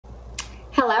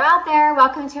Hello out there.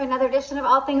 Welcome to another edition of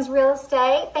All Things Real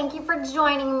Estate. Thank you for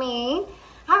joining me.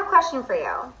 I have a question for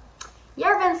you. You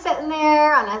ever been sitting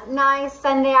there on a nice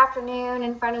Sunday afternoon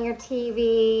in front of your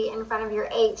TV, in front of your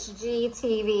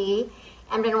HGTV,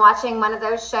 and been watching one of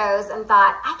those shows and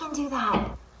thought, I can do that.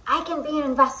 I can be an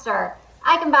investor.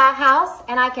 I can buy a house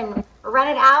and I can rent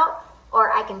it out, or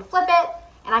I can flip it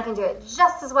and I can do it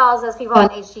just as well as those people on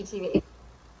HGTV.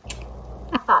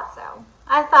 I thought so.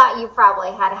 I thought you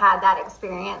probably had had that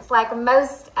experience, like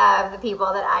most of the people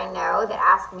that I know that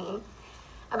ask me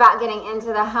about getting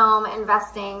into the home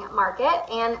investing market.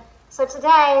 And so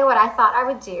today, what I thought I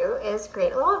would do is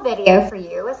create a little video for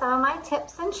you with some of my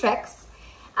tips and tricks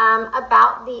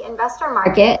about the investor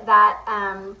market that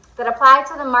apply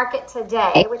to the market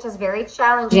today, which is very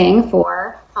challenging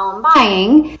for home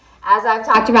buying, as I've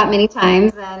talked about many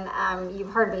times, and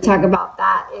you've heard me talk about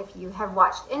that if you have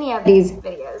watched any of these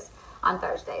videos on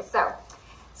Thursday. So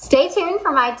stay tuned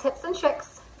for my tips and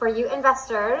tricks for you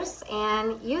investors,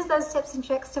 and use those tips and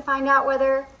tricks to find out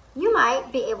whether you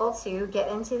might be able to get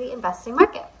into the investing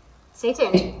market. Stay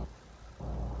tuned.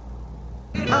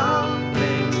 All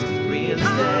things real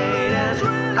estate,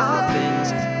 and all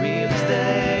things real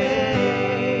estate.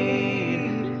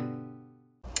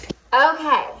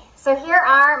 Okay, so here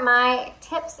are my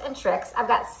tips and tricks. I've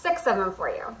got 6 of them for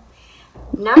you.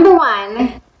 Number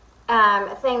one,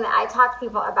 thing that I talk to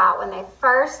people about when they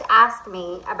first ask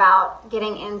me about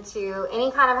getting into any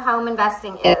kind of home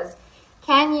investing is,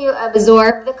 can you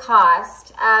absorb the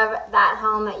cost of that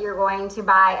home that you're going to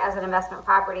buy as an investment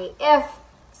property if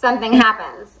something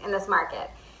happens in this market?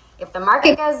 If the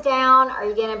market goes down, are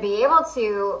you going to be able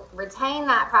to retain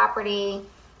that property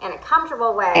in a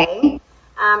comfortable way?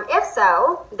 If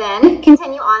so, then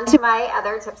continue on to my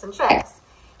other tips and tricks.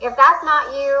 If that's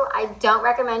not you, I don't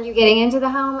recommend you getting into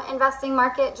the home investing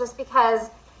market, just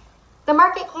because the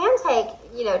market can take,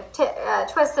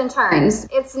 twists and turns.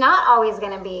 It's not always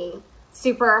going to be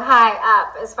super high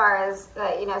up as far as,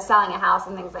 selling a house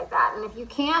and things like that. And if you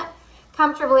can't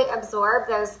comfortably absorb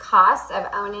those costs of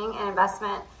owning an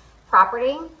investment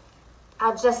property,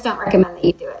 I just don't recommend that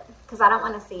you do it, because I don't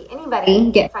want to see anybody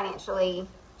get financially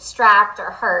strapped or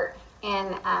hurt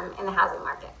in the housing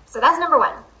market. So that's number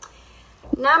one.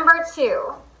 Number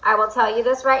 2, I will tell you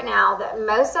this right now, that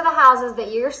most of the houses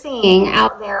that you're seeing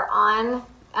out there on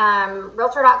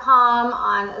Realtor.com,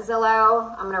 on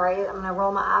Zillow, I'm gonna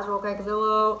roll my eyes real quick,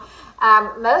 Zillow.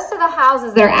 Most of the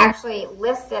houses that are actually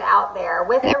listed out there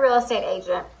with a real estate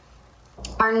agent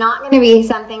are not going to be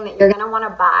something that you're going to want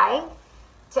to buy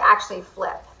to actually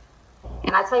flip.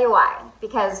 And I tell you why.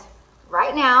 Because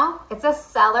right now, it's a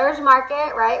seller's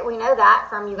market, right? We know that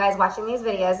from you guys watching these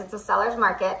videos. It's a seller's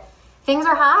market. Things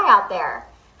are high out there.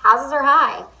 Houses are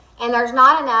high. And there's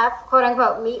not enough, quote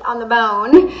unquote, meat on the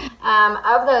bone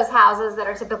of those houses that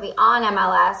are typically on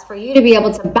MLS for you to be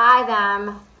able to buy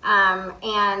them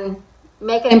and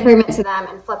make an improvement to them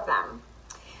and flip them.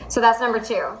 So that's number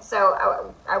 2.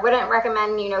 So I wouldn't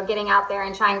recommend, getting out there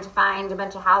and trying to find a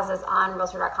bunch of houses on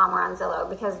Realtor.com or on Zillow,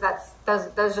 because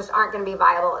those just aren't going to be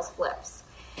viable as flips.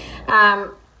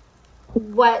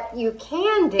 What you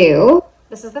can do,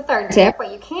 this is the 3rd tip, what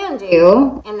you can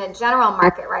do in the general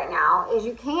market right now is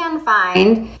you can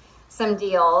find some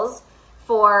deals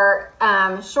for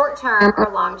short-term or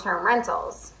long-term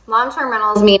rentals. Long-term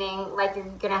rentals meaning like you're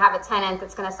going to have a tenant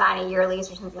that's going to sign a year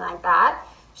lease or something like that.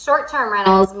 Short-term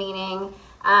rentals meaning,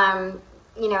 an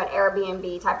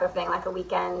Airbnb type of thing, like a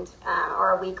weekend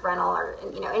or a week rental, or,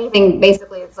 anything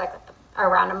basically it's like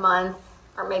around a month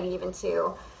or maybe even 2.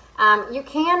 You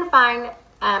can find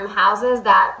houses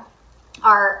that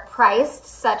are priced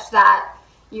such that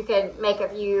you could make a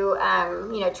few,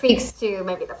 tweaks to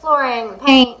maybe the flooring, the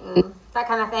paint, and that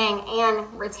kind of thing,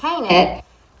 and retain it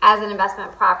as an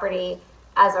investment property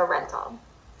as a rental.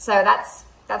 So that's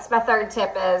my 3rd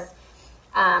tip is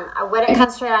I wouldn't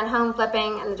concentrate on home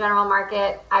flipping in the general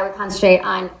market. I would concentrate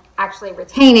on actually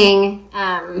retaining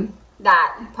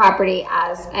that property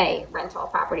as a rental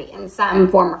property in some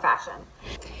form or fashion.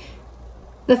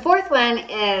 The 4th one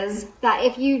is that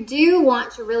if you do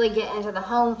want to really get into the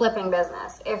home flipping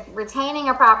business, if retaining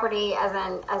a property as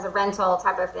a rental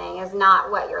type of thing is not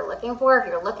what you're looking for, if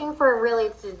you're looking for really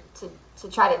to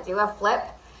try to do a flip,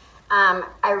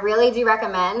 I really do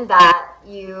recommend that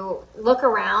you look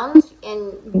around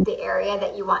in the area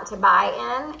that you want to buy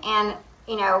in, and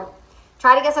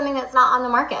try to get something that's not on the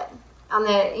market,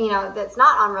 that's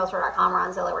not on Realtor.com or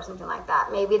on Zillow or something like that.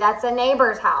 Maybe that's a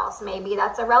neighbor's house. Maybe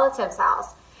that's a relative's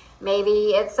house.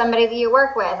 Maybe it's somebody that you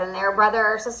work with and their brother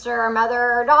or sister or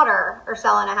mother or daughter are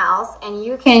selling a house, and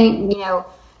you can,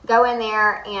 go in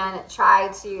there and try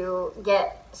to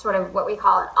get sort of what we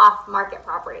call an off-market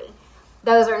property.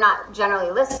 Those are not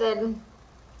generally listed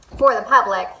for the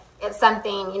public. It's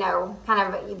something, you know,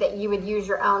 kind of that you would use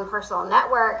your own personal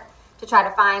network to try to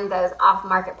find those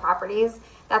off-market properties.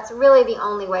 That's really the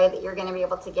only way that you're going to be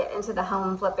able to get into the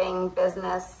home flipping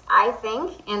business, I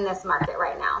think, in this market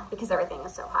right now, because everything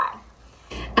is so high.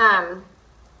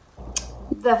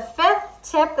 The fifth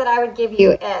tip that I would give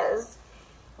you is,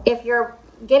 if you're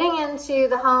getting into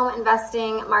the home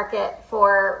investing market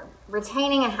for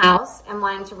retaining a house and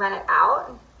wanting to rent it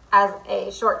out as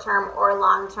a short-term or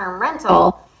long-term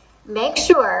rental, make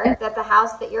sure that the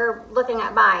house that you're looking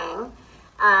at buying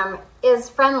is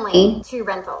friendly to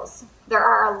rentals. There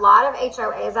are a lot of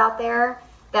HOAs out there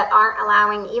that aren't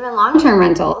allowing even long-term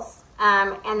rentals,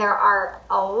 and there are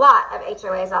a lot of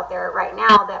HOAs out there right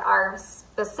now that are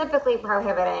specifically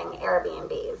prohibiting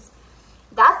Airbnbs.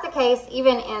 That's the case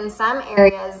even in some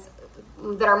areas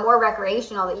that are more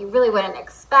recreational, that you really wouldn't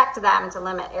expect them to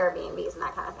limit Airbnbs and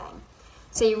that kind of thing.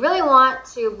 So you really want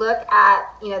to look at,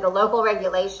 you know, the local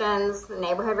regulations, the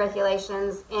neighborhood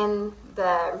regulations of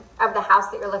the house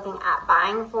that you're looking at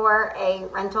buying for a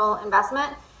rental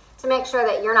investment, to make sure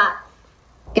that you're not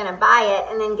going to buy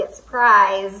it and then get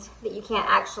surprised that you can't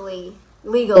actually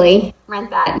legally rent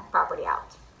that property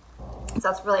out. So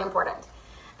that's really important.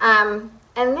 And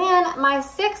then my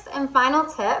sixth and final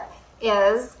tip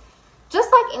is, just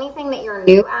like anything that you're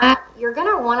new at, you're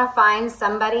going to want to find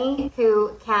somebody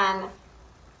who can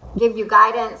give you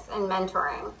guidance and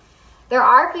mentoring. There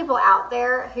are people out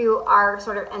there who are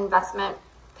sort of investment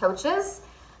coaches,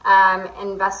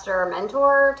 investor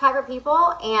mentor type of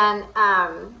people, and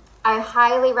I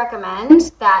highly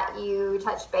recommend that you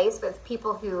touch base with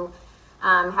people who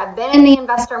have been in the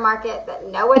investor market, that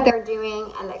know what they're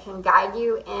doing, and that can guide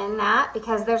you in that,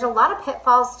 because there's a lot of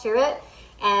pitfalls to it.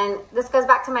 And this goes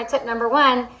back to my tip number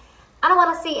one. I don't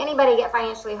want to see anybody get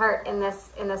financially hurt in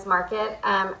this market,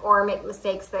 or make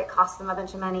mistakes that cost them a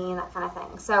bunch of money and that kind of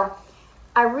thing. So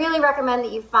I really recommend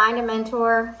that you find a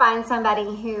mentor, find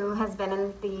somebody who has been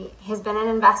an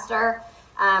investor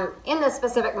in this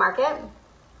specific market,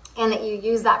 and that you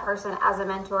use that person as a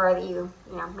mentor. That you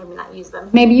know, maybe not use them,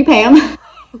 maybe you pay them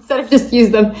instead of just use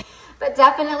them, but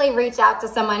definitely reach out to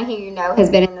someone who you know has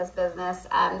been in this business,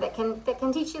 that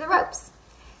can teach you the ropes.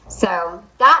 So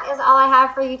that is all I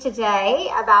have for you today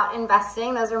about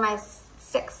investing. Those are my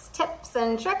 6 tips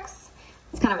and tricks.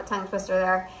 It's kind of a tongue twister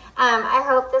there. I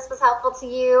hope this was helpful to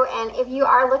you. And if you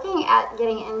are looking at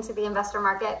getting into the investor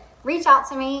market, reach out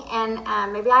to me, and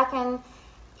maybe I can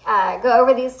go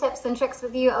over these tips and tricks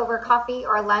with you over coffee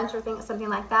or lunch or something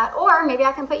like that. Or maybe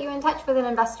I can put you in touch with an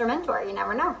investor mentor. You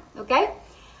never know. Okay?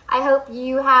 I hope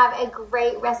you have a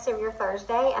great rest of your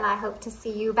Thursday, and I hope to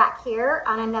see you back here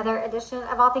on another edition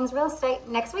of All Things Real Estate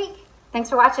next week. Thanks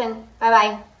for watching.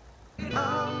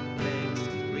 Bye-bye.